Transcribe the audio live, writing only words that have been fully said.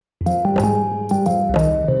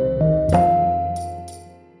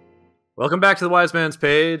Welcome back to the Wise Man's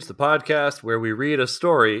Page, the podcast where we read a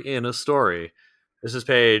story in a story. This is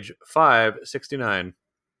page 569.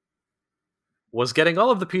 Was getting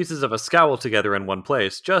all of the pieces of a scowl together in one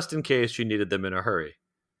place, just in case you needed them in a hurry.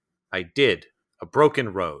 I did. A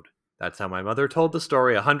broken road. That's how my mother told the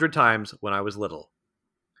story 100 times when I was little.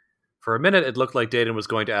 For a minute, it looked like Dayton was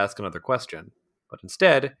going to ask another question, but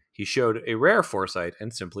instead, he showed a rare foresight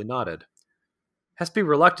and simply nodded. Hespe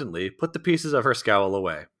reluctantly put the pieces of her scowl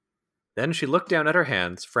away. Then she looked down at her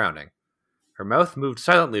hands, frowning. Her mouth moved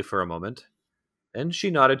silently for a moment. Then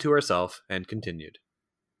she nodded to herself and continued.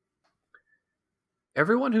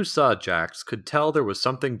 Everyone who saw Jax could tell there was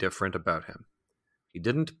something different about him. He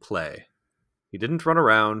didn't play. He didn't run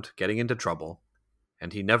around, getting into trouble.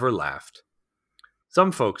 And he never laughed.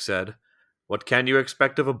 Some folks said, "What can you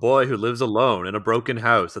expect of a boy who lives alone in a broken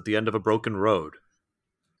house at the end of a broken road?"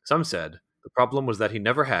 Some said, the problem was that he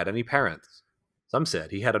never had any parents. Some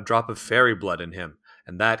said he had a drop of fairy blood in him,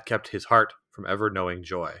 and that kept his heart from ever knowing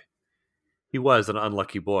joy. He was an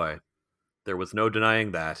unlucky boy. There was no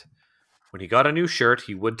denying that. When he got a new shirt,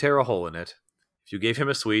 he would tear a hole in it. If you gave him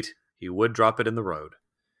a sweet, he would drop it in the road.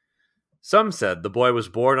 Some said the boy was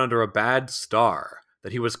born under a bad star,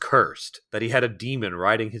 that he was cursed, that he had a demon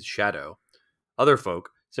riding his shadow. Other folk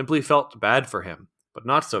simply felt bad for him, but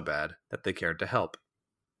not so bad that they cared to help.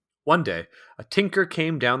 One day, a tinker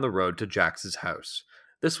came down the road to Jax's house.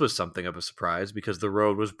 This was something of a surprise because the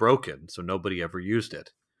road was broken, so nobody ever used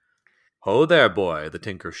it. "Ho there, boy," the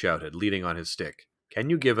tinker shouted, leaning on his stick.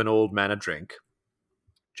 "Can you give an old man a drink?"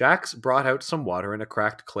 Jax brought out some water in a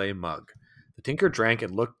cracked clay mug. The tinker drank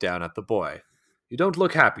and looked down at the boy. "You don't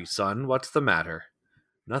look happy, son. What's the matter?"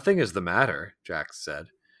 "Nothing is the matter," Jax said.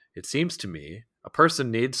 "It seems to me a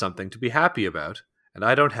person needs something to be happy about, and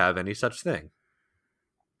I don't have any such thing."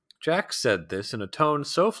 Jax said this in a tone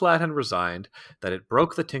so flat and resigned that it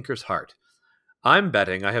broke the tinker's heart. "I'm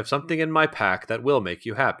betting I have something in my pack that will make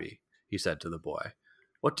you happy," he said to the boy.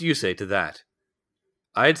 "What do you say to that?"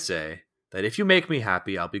 "I'd say that if you make me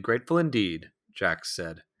happy, I'll be grateful indeed," Jax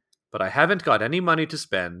said. "But I haven't got any money to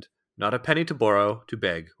spend, not a penny to borrow, to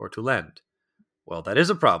beg, or to lend." "Well, that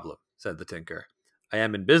is a problem," said the tinker. "I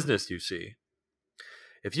am in business, you see."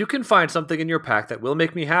 "If you can find something in your pack that will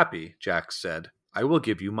make me happy," Jax said, "I will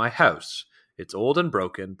give you my house. It's old and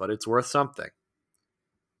broken, but it's worth something."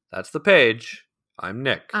 That's the page. I'm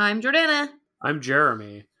Nick. I'm Jordana. I'm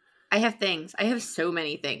Jeremy. I have things. I have so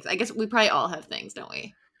many things. I guess we probably all have things, don't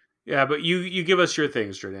we? Yeah, but you give us your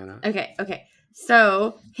things, Jordana. Okay.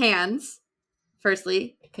 So, hands.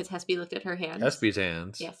 Firstly, because Hespe looked at her hands. Hespe's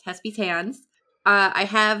hands. Yes, Hespe's hands. I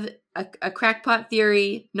have a crackpot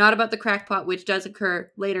theory, not about the crackpot, which does occur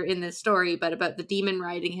later in this story, but about the demon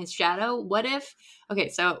riding his shadow. What if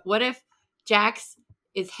Jax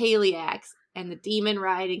is Haliax and the demon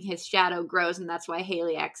riding his shadow grows, and that's why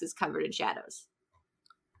Haliax is covered in shadows?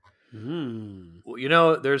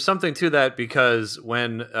 Well, there's something to that because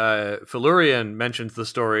when Felurian mentions the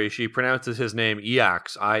story, she pronounces his name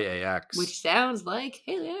Eax, I-A-X. Which sounds like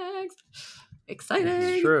Haliax. Exciting.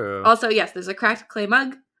 It's true. Also, yes, there's a cracked clay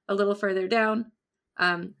mug a little further down.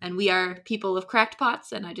 And we are people of cracked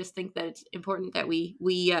pots, and I just think that it's important that we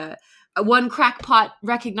one crackpot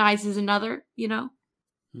recognizes another,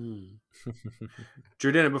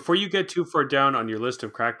 Jordana, before you get too far down on your list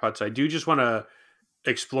of crackpots, I do just want to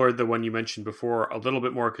explore the one you mentioned before a little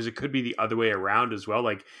bit more, because it could be the other way around as well.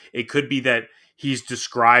 Like, it could be that he's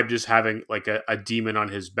described as having like a demon on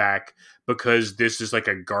his back because this is like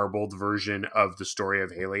a garbled version of the story of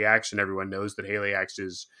Haliax, and everyone knows that Haliax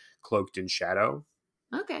is cloaked in shadow.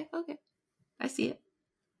 Okay. I see it.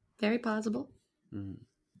 Very plausible.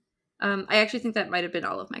 I actually think that might have been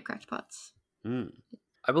all of my cracked pots.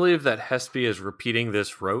 I believe that Hespe is repeating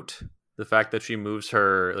this rote. The fact that she moves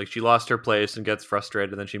she lost her place and gets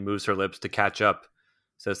frustrated, and then she moves her lips to catch up,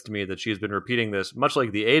 says to me that she's been repeating this, much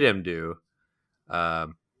like the Adem do.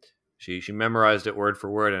 She memorized it word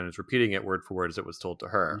for word and is repeating it word for word as it was told to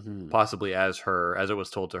her, possibly as it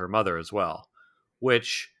was told to her mother as well,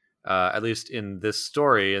 which, at least in this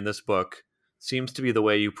story, in this book, seems to be the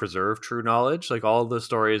way you preserve true knowledge. Like, all the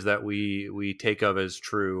stories that we take as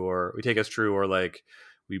true, or like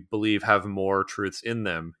we believe have more truths in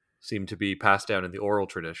them, seem to be passed down in the oral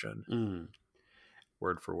tradition,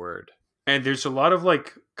 word for word. And there's a lot of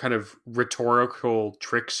like kind of rhetorical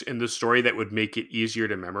tricks in the story that would make it easier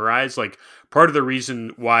to memorize. Like, part of the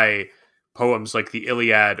reason why poems like the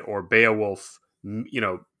Iliad or Beowulf,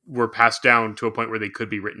 were passed down to a point where they could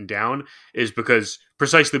be written down is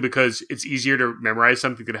precisely because it's easier to memorize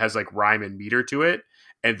something that has like rhyme and meter to it.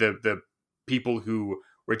 And the people who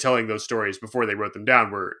were telling those stories before they wrote them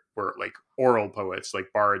down were like oral poets,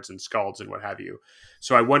 like bards and skalds and what have you.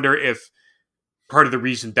 So I wonder if part of the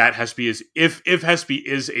reason that Hespe is, if Hespe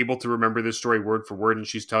is able to remember this story word for word and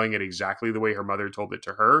she's telling it exactly the way her mother told it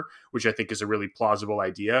to her, which I think is a really plausible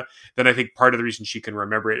idea, then I think part of the reason she can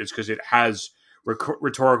remember it is because it has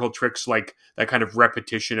rhetorical tricks like that kind of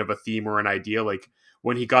repetition of a theme or an idea. Like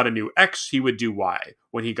when he got a new X, he would do Y.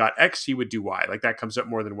 When he got X, he would do Y. Like that comes up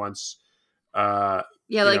more than once. The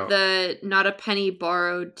not a penny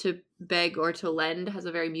borrowed to beg or to lend has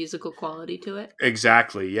a very musical quality to it.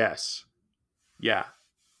 Exactly. Yes. Yeah.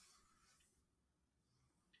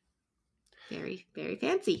 Very, very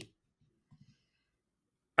fancy.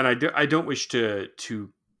 And I don't wish to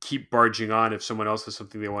keep barging on if someone else has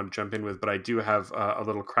something they want to jump in with, but I do have a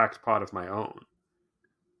little cracked pot of my own.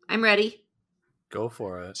 I'm ready. Go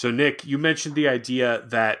for it. So, Nick, you mentioned the idea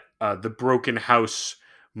that the broken house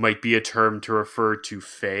might be a term to refer to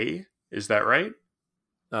Fae. Is that right?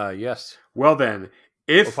 Yes. Well, then,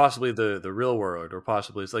 or possibly the real world, or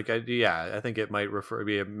possibly it's like, I think it might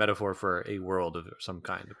be a metaphor for a world of some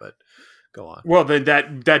kind, but go on. Well, then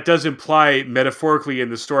that does imply metaphorically in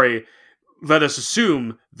the story, let us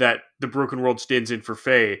assume that the broken world stands in for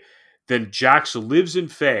Fae. Then Jax lives in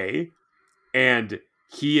Fae, and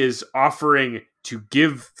he is offering to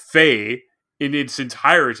give Fae in its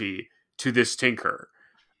entirety to this tinker,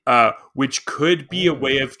 which could be a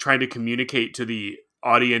way of trying to communicate to the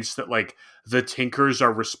audience that like the tinkers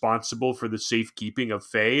are responsible for the safekeeping of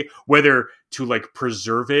Fae, whether to like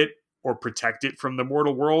preserve it or protect it from the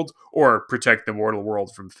mortal world, or protect the mortal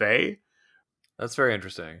world from Fae. That's very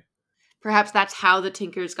interesting. Perhaps that's how the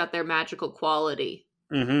tinkers got their magical quality.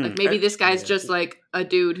 Mm-hmm. Like maybe this guy's just like a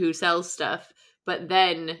dude who sells stuff, but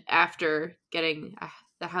then after getting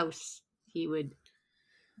the house, he would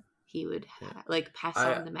like pass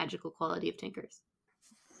on the magical quality of tinkers.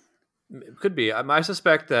 It could be. I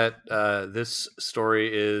suspect that this story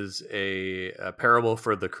is a parable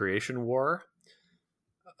for the creation war.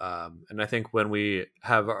 And I think when we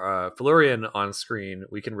have Felurian on screen,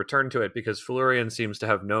 we can return to it because Felurian seems to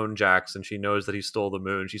have known Jax, and she knows that he stole the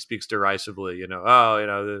moon. She speaks derisively,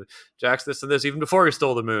 Jax this and this, even before he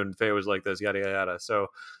stole the moon, Faye was like this, yada, yada, yada. So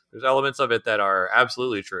there's elements of it that are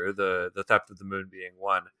absolutely true, the theft of the moon being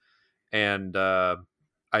one. And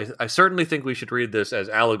I certainly think we should read this as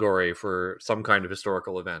allegory for some kind of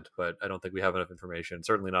historical event, but I don't think we have enough information,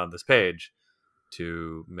 certainly not on this page,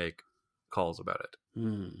 to make calls about it.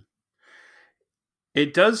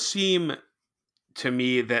 It does seem to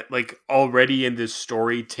me that like already in this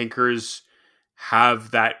story, tinkers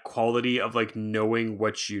have that quality of like knowing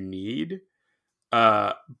what you need.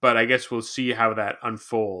 But I guess we'll see how that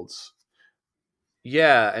unfolds.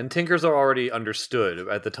 Yeah, and tinkers are already understood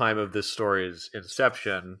at the time of this story's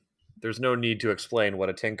inception. There's no need to explain what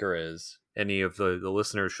a tinker is. Any of the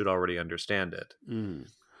listeners should already understand it.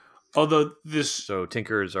 Although so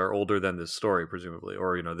tinkers are older than this story, presumably,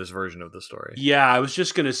 or this version of the story. Yeah, I was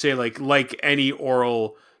just gonna say, like any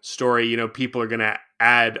oral story, people are gonna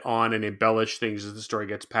add on and embellish things as the story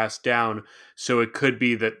gets passed down. So it could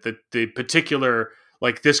be that the particular,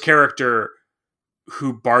 like this character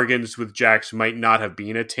who bargains with Jax might not have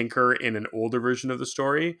been a tinker in an older version of the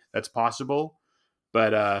story. That's possible,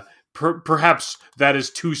 but perhaps that is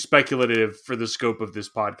too speculative for the scope of this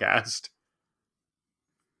podcast.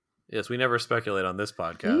 Yes, we never speculate on this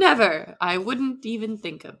podcast. Never. I wouldn't even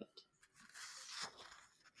think of it.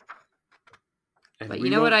 And but you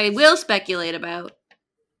know what I will speculate about?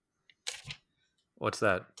 What's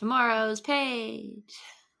that? Tomorrow's page.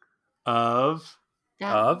 Of?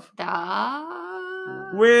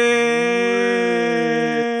 Win!